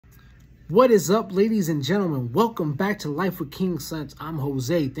What is up, ladies and gentlemen? Welcome back to Life with King Scents. I'm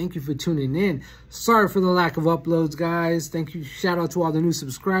Jose. Thank you for tuning in. Sorry for the lack of uploads, guys. Thank you. Shout out to all the new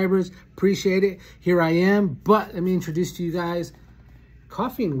subscribers. Appreciate it. Here I am. But let me introduce to you guys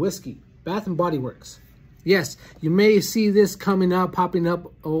coffee and whiskey, Bath and Body Works. Yes, you may see this coming up, popping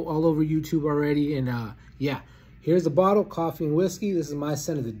up all over YouTube already. And yeah, here's the bottle, coffee and whiskey. This is my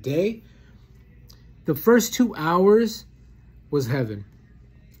scent of the day. The first 2 hours was heaven.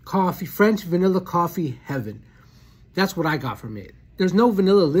 Coffee, French vanilla coffee heaven. That's what I got from it. There's no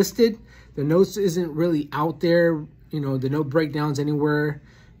vanilla listed. The notes isn't really out there. You know, the note breakdowns anywhere,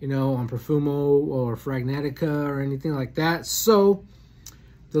 you know, on Profumo or Fragnatica or anything like that. So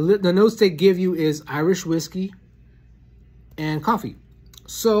the notes they give you is Irish whiskey and coffee.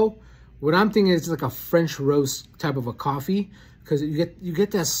 So what I'm thinking is like a French roast type of a coffee, because you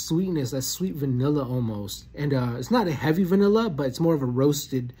get that sweetness, that sweet vanilla almost. And it's not a heavy vanilla, but it's more of a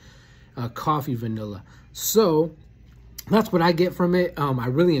roasted coffee vanilla. So that's what I get from it. I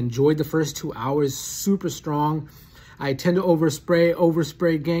really enjoyed the first 2 hours, super strong. I tend to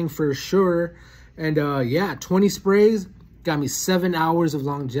overspray gang for sure. And yeah, 20 sprays got me 7 hours of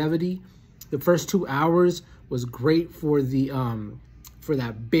longevity. The first 2 hours was great for the for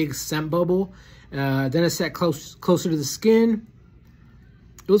that big scent bubble. Then it sat closer to the skin.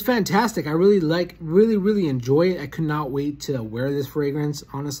 It was fantastic. I really enjoy it. I could not wait to wear this fragrance,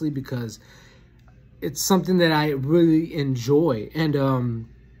 honestly, because it's something that I really enjoy. And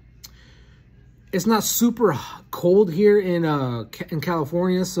it's not super cold here in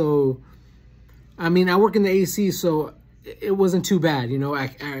California, so I mean, I work in the AC, so it wasn't too bad. You know,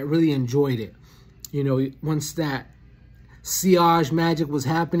 I really enjoyed it. You know, once that sillage magic was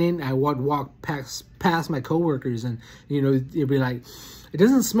happening, I would walk past my coworkers, and you know, they'd be like, "It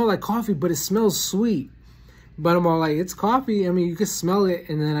doesn't smell like coffee, but it smells sweet." But I'm all like, "It's coffee. I mean, you can smell it."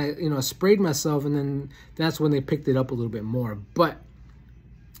 And then I sprayed myself, and then that's when they picked it up a little bit more. But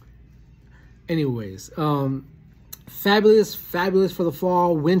anyways, fabulous for the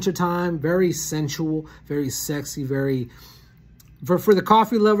fall, winter time. Very sensual, very sexy, very for the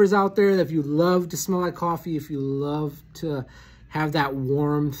coffee lovers out there. If you love to smell like coffee, if you love to have that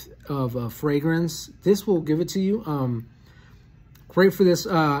warmth of fragrance, this will give it to you. Great for this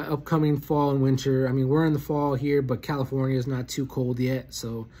upcoming fall and winter. I mean, we're in the fall here, but California is not too cold yet.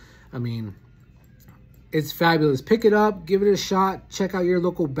 So, I mean, it's fabulous. Pick it up, give it a shot. Check out your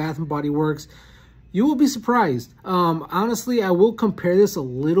local Bath and Body Works. You will be surprised. Honestly, I will compare this a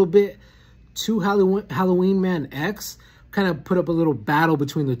little bit to Halloween Man X. Kind of put up a little battle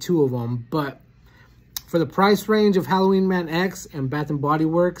between the two of them. But for the price range of Halloween Man X and Bath and Body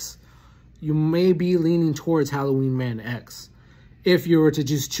Works, you may be leaning towards Halloween Man X if you were to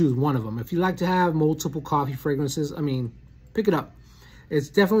just choose one of them. If you like to have multiple coffee fragrances, I mean, pick it up. It's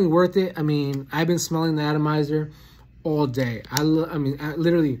definitely worth it. I mean, I've been smelling the atomizer all day. I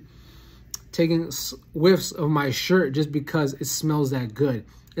literally taking whiffs of my shirt just because it smells that good.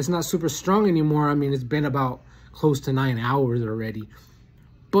 It's not super strong anymore. I mean, it's been about close to 9 hours already.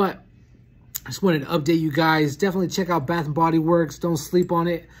 But I just wanted to update you guys. Definitely check out Bath and Body Works. Don't sleep on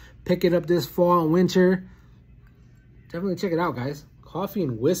it. Pick it up this fall and winter. Definitely check it out, guys. Coffee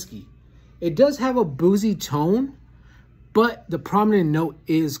and whiskey. It does have a boozy tone, but the prominent note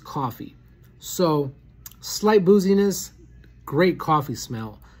is coffee. So, slight booziness, great coffee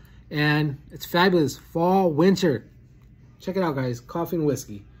smell. And it's fabulous. Fall, winter. Check it out, guys. Coffee and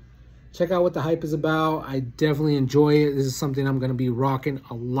whiskey. Check out what the hype is about. I definitely enjoy it. This is something I'm going to be rocking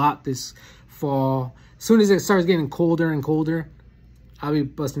a lot this fall. As soon as it starts getting colder and colder, I'll be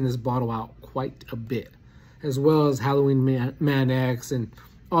busting this bottle out quite a bit, as well as Halloween Man X and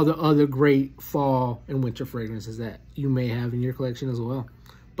all the other great fall and winter fragrances that you may have in your collection as well.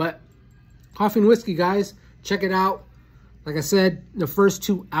 But coffee and whiskey, guys, check it out. Like I said, the first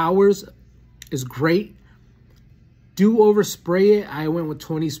 2 hours is great. Do overspray it. I went with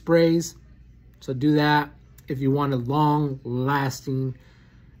 20 sprays, so do that. If you want a long-lasting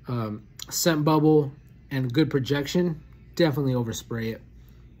scent bubble and good projection, definitely overspray it.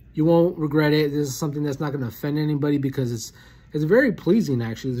 You won't regret it. This is something that's not going to offend anybody because it's very pleasing,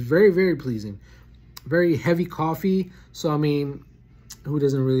 actually. It's very pleasing. Very heavy coffee. So, I mean, who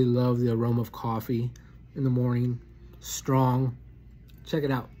doesn't really love the aroma of coffee in the morning? Strong. Check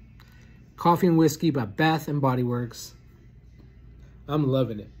it out. Coffee and Whiskey by Bath and Body Works. I'm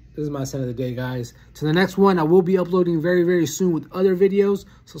loving it. This is my scent of the day, guys. To the next one, I will be uploading very soon with other videos.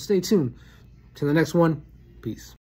 So stay tuned. To the next one, peace.